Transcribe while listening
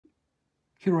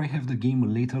Here I have the game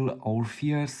Little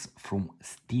Orpheus from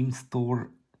Steam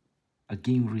Store, a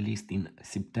game released in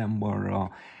September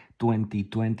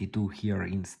 2022 here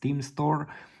in Steam Store.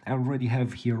 I already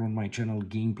have here on my channel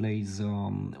gameplays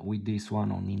with this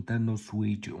one on Nintendo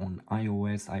Switch, on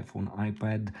iOS, iPhone,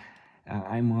 iPad.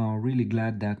 I'm really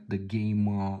glad that the game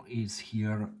is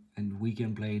here and we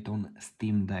can play it on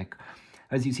Steam Deck.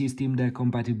 As you see, Steam Deck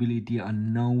compatibility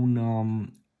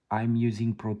unknown. I'm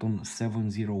using Proton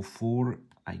 704.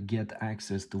 I get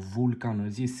access to Vulkan,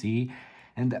 as you see,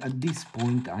 and at this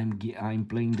point I'm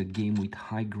playing the game with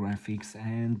high graphics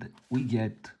and we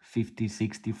get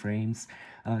 50-60 frames.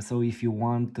 So if you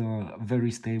want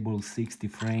very stable 60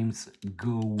 frames,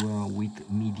 go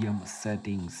with medium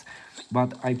settings,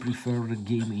 but I prefer the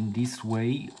game in this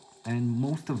way, and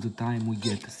most of the time we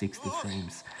get 60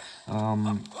 frames.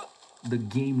 The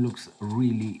game looks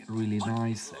really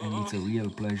nice, and it's a real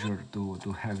pleasure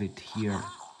to have it here.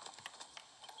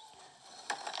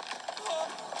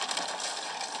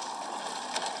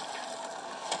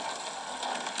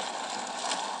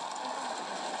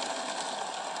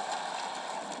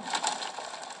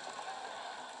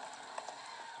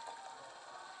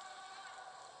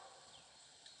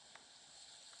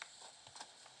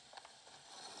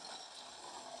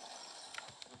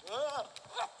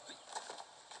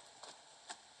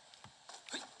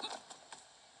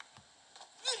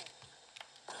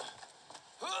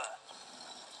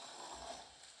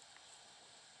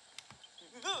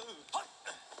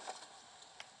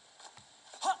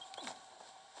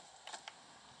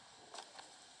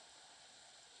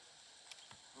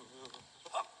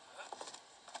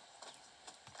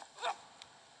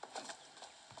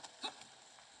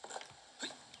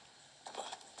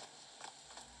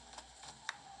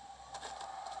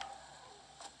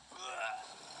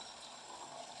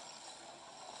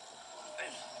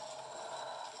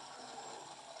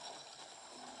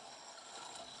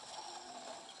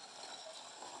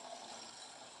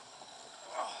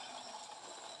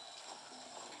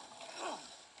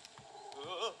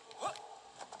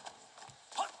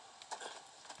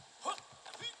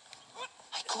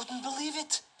 Couldn't believe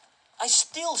it. I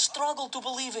still struggle to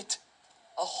believe it.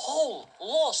 A whole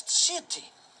lost city,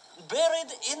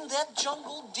 buried in that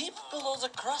jungle deep below the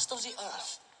crust of the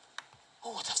earth. Who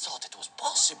would have thought it was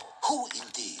possible? Who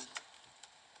indeed?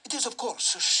 It is, of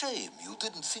course, a shame you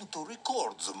didn't think to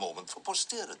record the moment for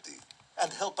posterity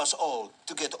and help us all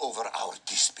to get over our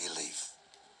disbelief.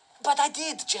 But I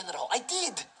did, General, I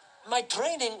did. My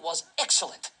training was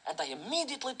excellent, and I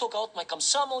immediately took out my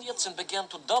komsomolets and began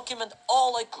to document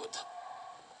all I could.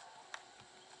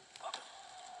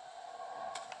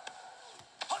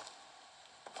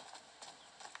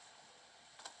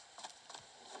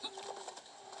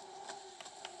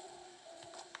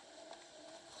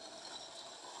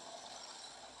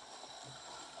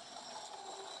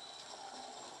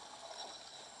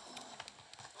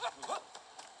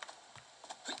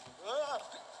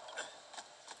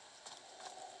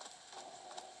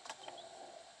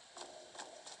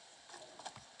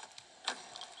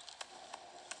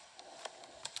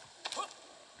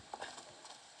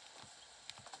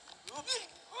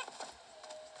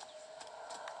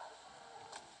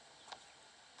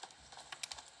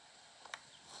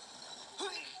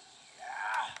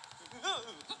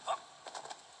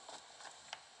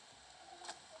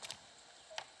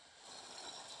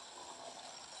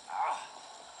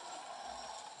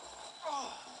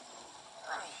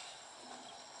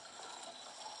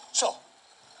 So,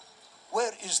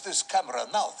 where is this camera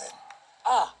now, then?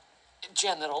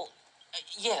 General,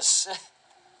 yes.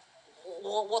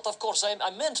 What, of course, I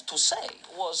meant to say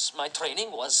was my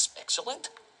training was excellent,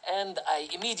 and I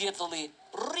immediately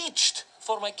reached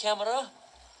for my camera,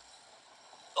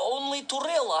 only to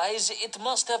realize it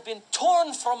must have been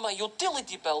torn from my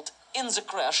utility belt in the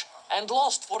crash and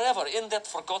lost forever in that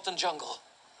forgotten jungle.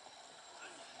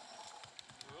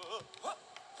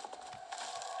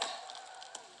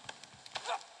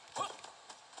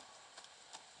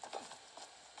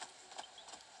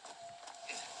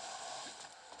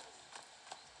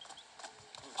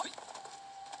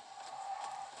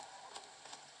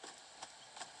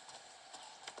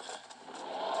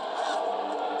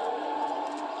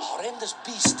 Horrendous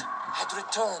beast had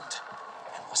returned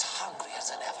and was hungrier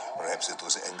than ever. Perhaps it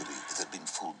was angry it had been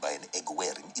fooled by an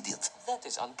egg-wearing idiot. That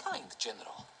is unkind,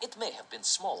 General. It may have been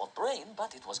small of brain,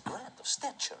 but it was grand of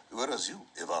stature. Whereas you,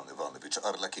 Ivan Ivanovich,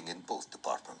 are lacking in both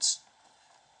departments.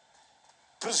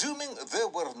 Presuming there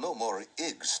were no more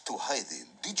eggs to hide in,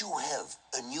 did you have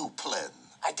a new plan?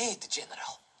 I did,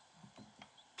 General.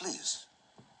 Please,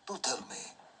 do tell me,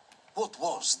 what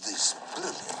was this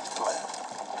brilliant plan?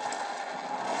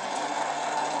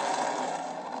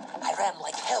 ran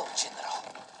like hell, General.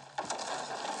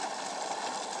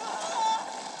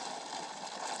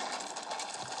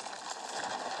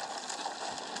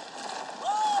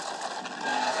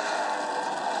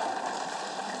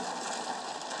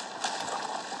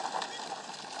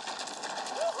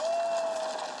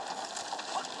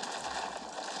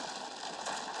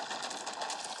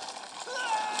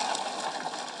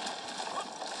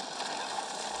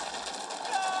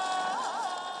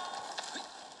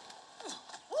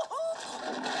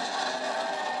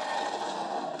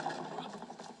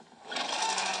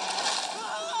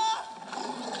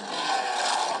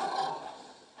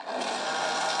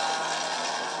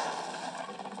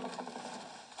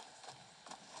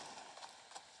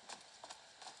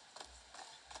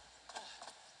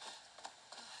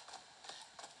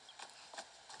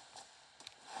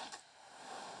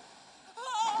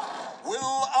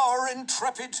 Will our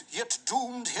intrepid yet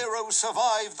doomed hero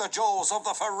survive the jaws of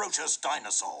the ferocious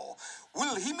dinosaur?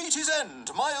 Will he meet his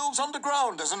end miles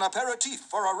underground as an aperitif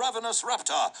for a ravenous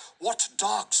raptor? What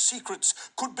dark secrets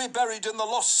could be buried in the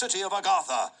lost city of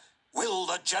Agatha? Will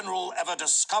the general ever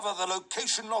discover the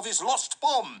location of his lost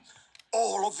bomb?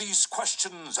 All of these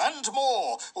questions and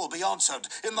more will be answered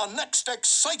in the next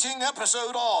exciting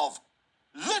episode of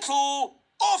Little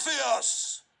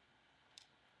Orpheus!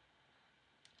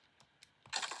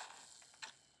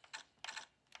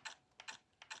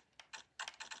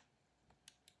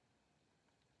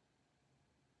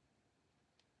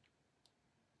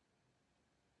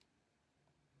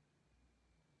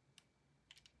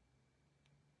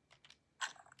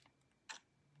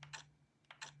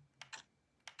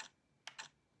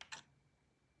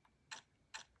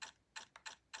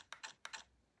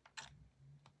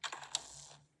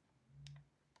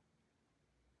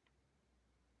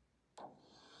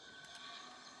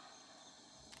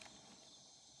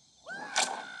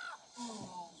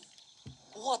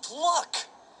 What luck!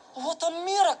 What a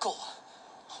miracle!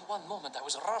 One moment I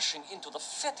was rushing into the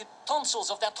fetid tonsils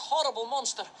of that horrible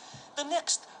monster. The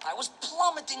next, I was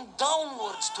plummeting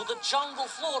downwards to the jungle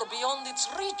floor beyond its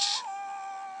reach.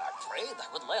 I prayed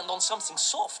I would land on something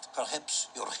soft. Perhaps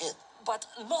your head. But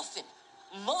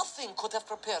nothing could have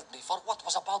prepared me for what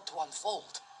was about to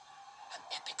unfold. An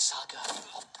epic saga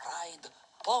of pride,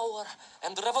 power,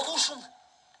 and revolution.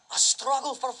 A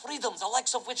struggle for freedom, the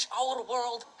likes of which our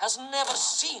world has never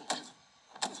seen.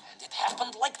 And it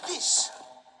happened like this.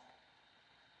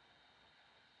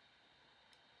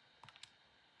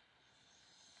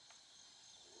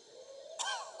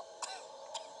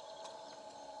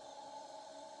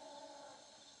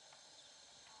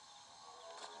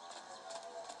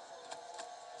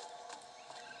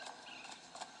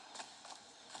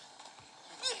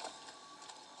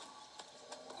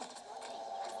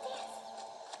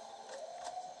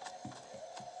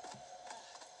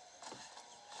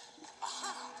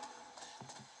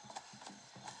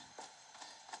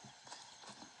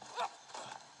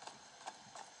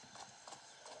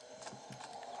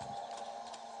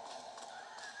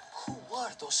 Who were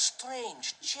those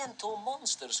strange, gentle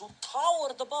monsters who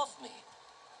towered above me?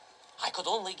 I could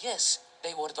only guess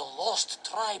they were the lost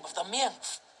tribe of the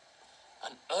Menf,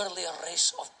 an earlier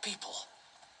race of people.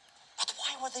 But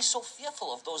why were they so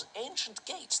fearful of those ancient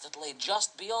gates that lay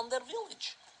just beyond their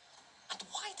village? And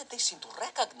why did they seem to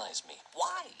recognize me?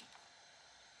 Why?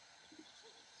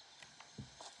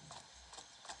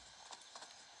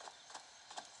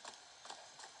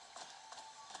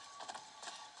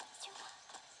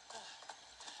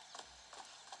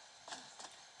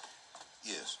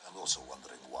 Yes, I'm also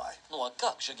wondering why. No, a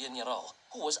как же, General?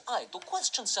 Who was I to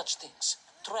question such things?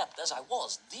 Trapped as I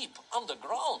was deep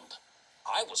underground.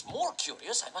 I was more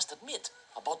curious, I must admit,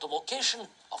 about the location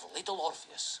of little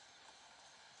Orpheus.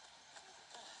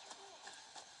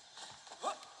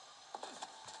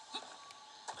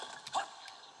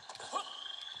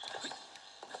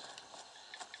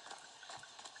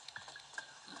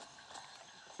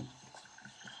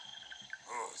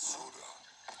 Oh, soda.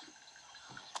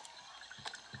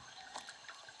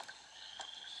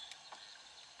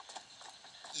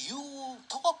 You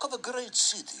talk of a great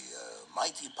city, a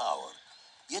mighty power.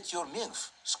 Yet your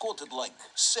nymph squatted like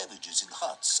savages in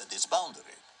huts at its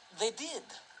boundary. They did.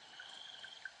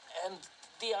 And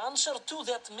the answer to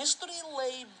that mystery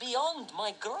lay beyond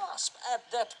my grasp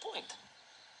at that point.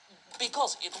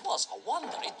 Because it was a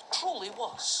wonder, it truly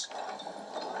was.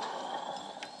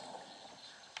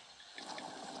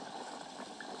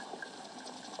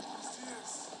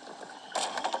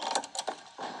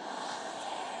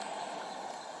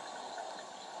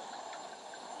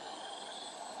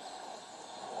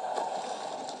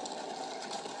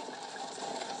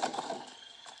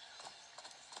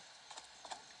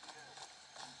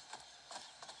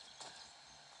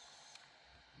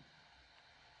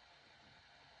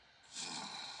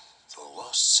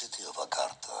 city of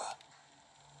Agartha.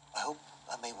 I hope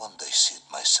I may one day see it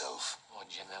myself. Oh,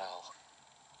 General,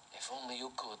 if only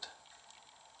you could.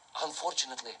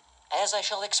 Unfortunately, as I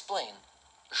shall explain,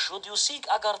 should you seek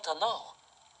Agartha now,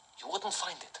 you wouldn't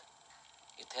find it.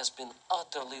 It has been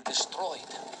utterly destroyed.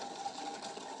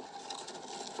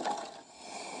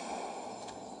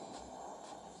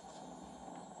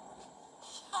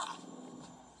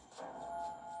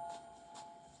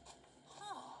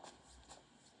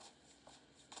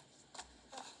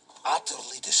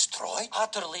 Utterly destroyed?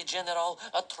 Utterly, General,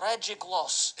 a tragic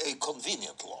loss. A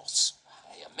convenient loss.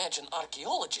 I imagine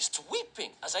archaeologists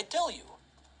weeping as I tell you.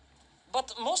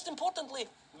 But most importantly,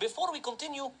 before we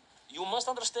continue, you must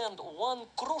understand one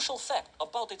crucial fact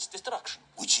about its destruction.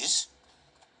 Which is?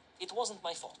 It wasn't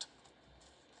my fault.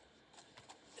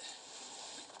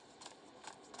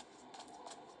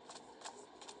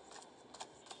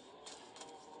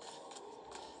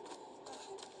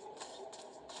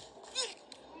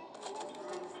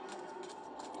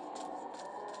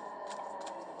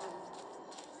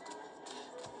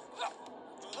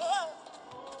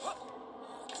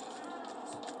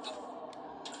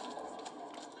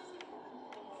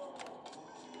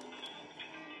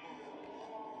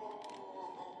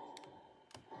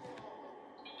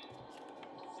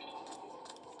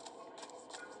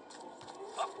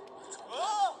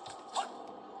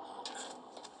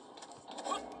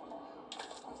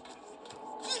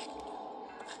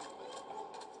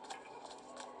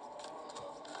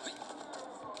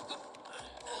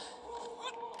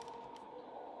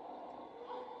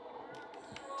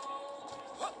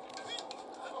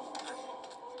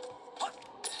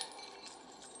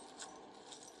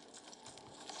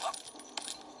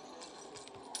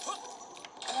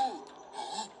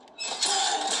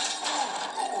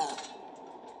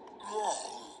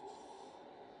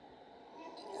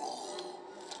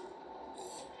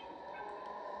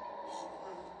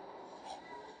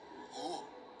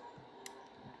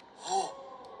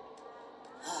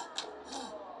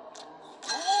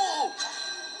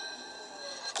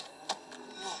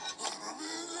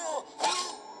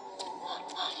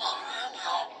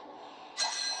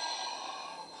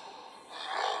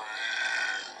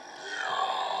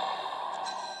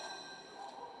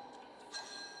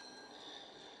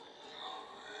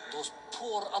 Those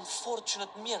poor, unfortunate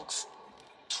Mienks,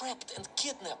 trapped and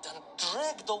kidnapped and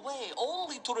dragged away,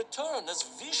 only to return as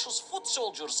vicious foot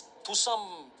soldiers to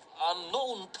some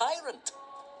unknown tyrant.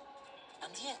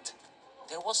 And yet,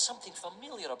 there was something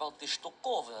familiar about the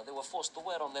shtukovna they were forced to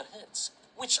wear on their heads,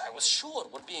 which I was sure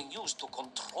were being used to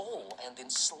control and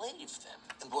enslave them.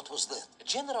 And what was that?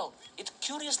 General, it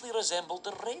curiously resembled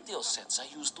the radio sets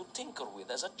I used to tinker with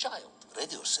as a child.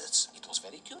 Radio sets. It was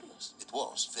very curious. It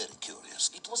was very curious.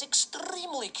 It was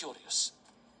extremely curious.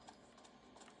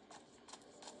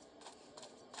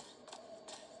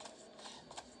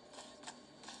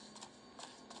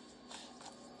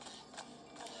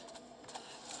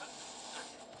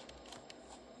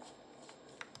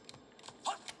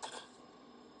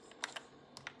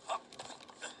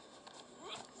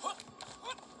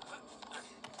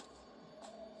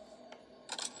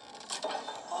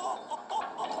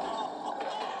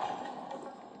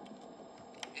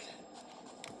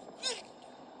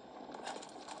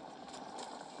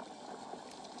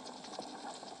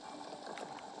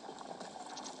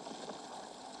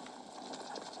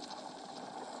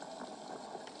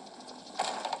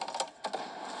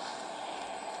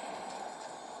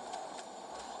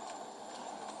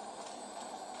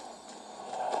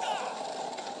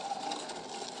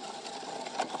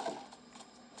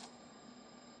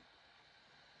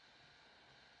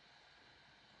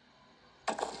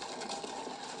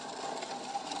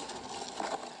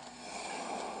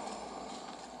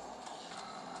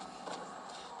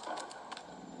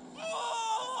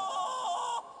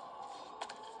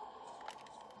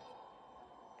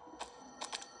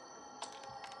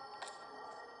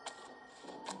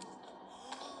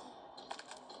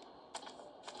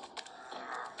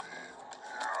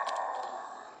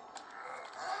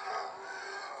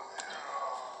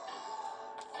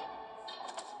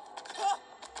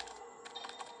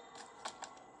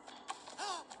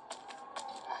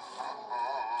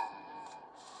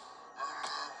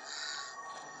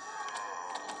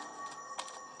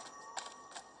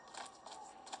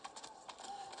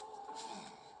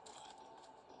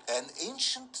 An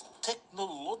ancient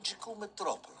technological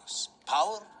metropolis,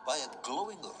 powered by a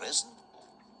glowing resin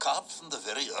carved from the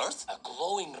very earth? A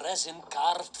glowing resin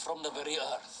carved from the very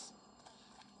earth.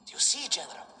 Do you see,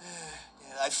 General?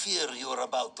 I fear you are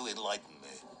about to enlighten me.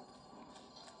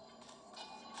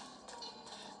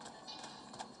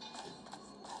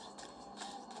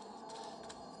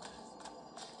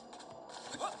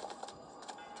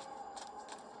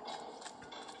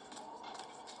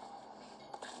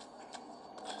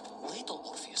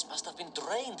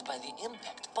 drained by the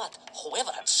impact, but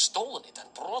whoever had stolen it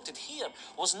and brought it here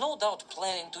was no doubt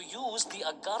planning to use the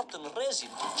agarthan resin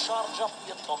to charge up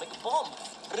the atomic bomb,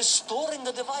 restoring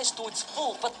the device to its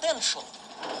full potential.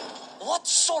 What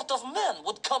sort of man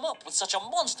would come up with such a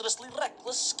monstrously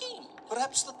reckless scheme?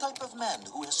 Perhaps the type of man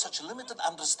who has such limited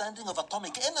understanding of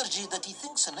atomic energy that he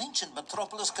thinks an ancient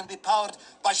metropolis can be powered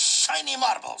by shiny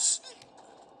marbles.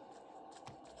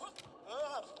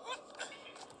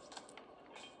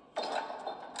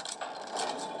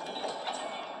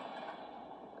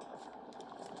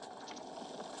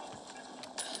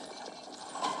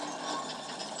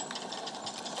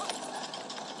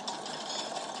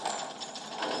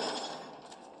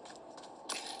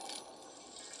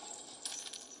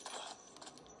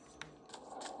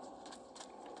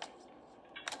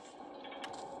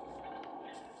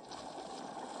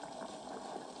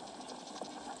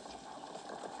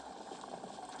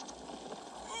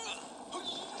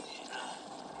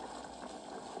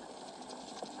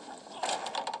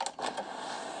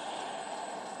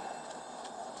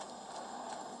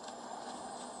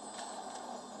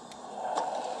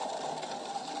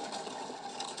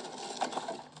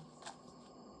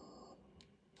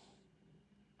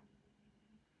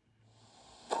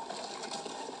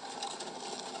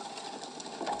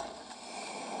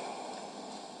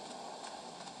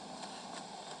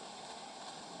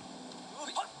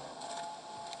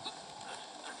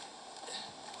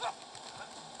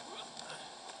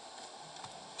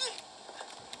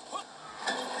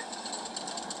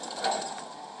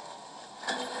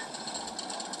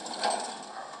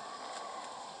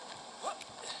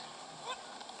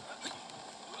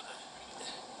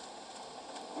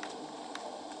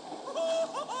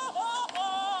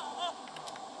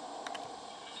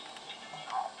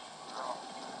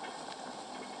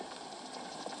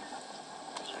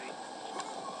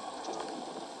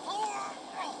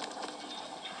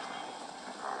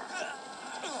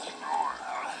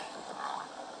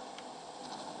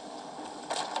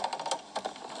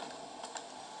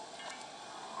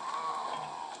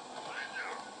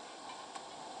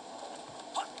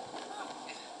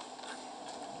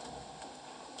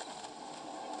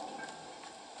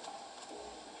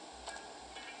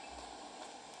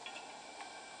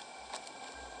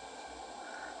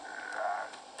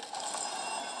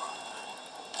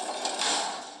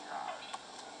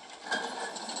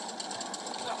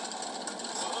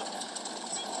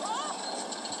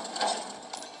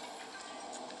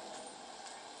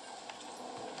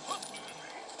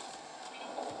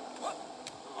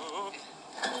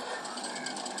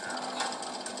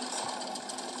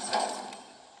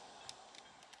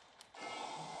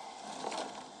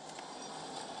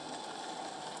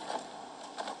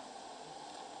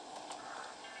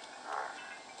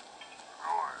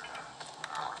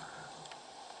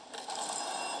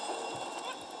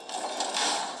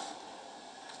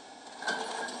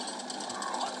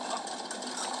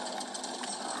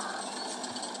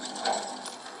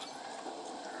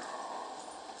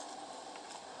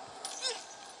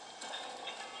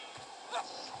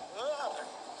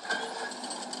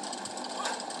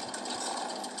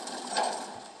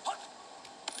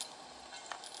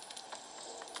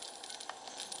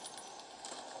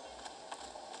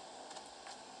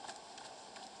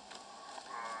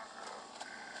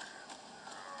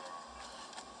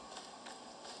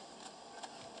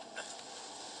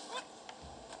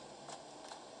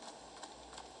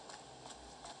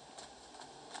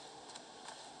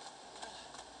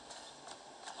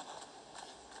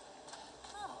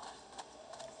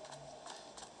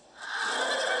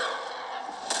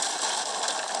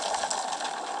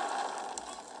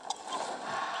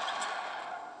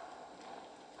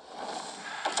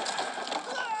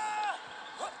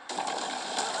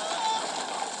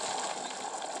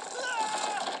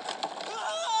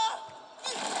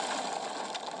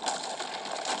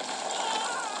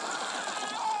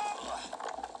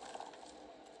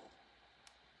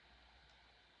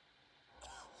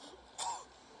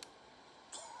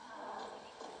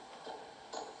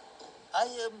 I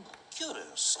am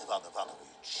curious, Ivan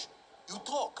Ivanovich. You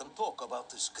talk and talk about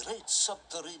this great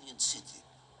subterranean city,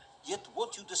 yet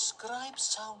what you describe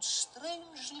sounds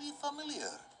strangely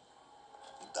familiar.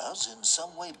 It does in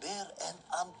some way bear an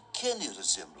uncanny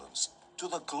resemblance to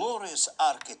the glorious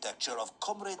architecture of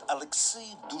Comrade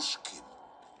Alexei Dushkin.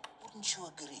 Wouldn't you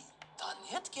agree?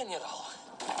 Нет, General.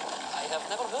 I have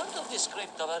never heard of this great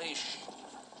Tavarish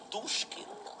Dushkin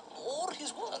or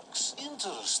his works.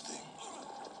 Interesting.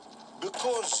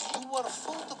 Because you were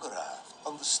photographed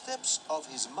on the steps of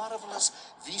his marvelous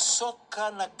Vysoka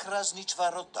na Krasnich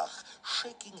Varotach,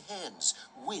 shaking hands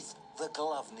with the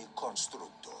Glavny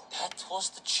Constructor. That was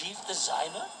the chief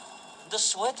designer? The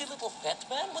sweaty little fat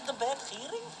man with the bad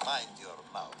hearing? Mind your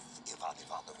mouth, Ivan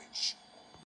Ivanovich.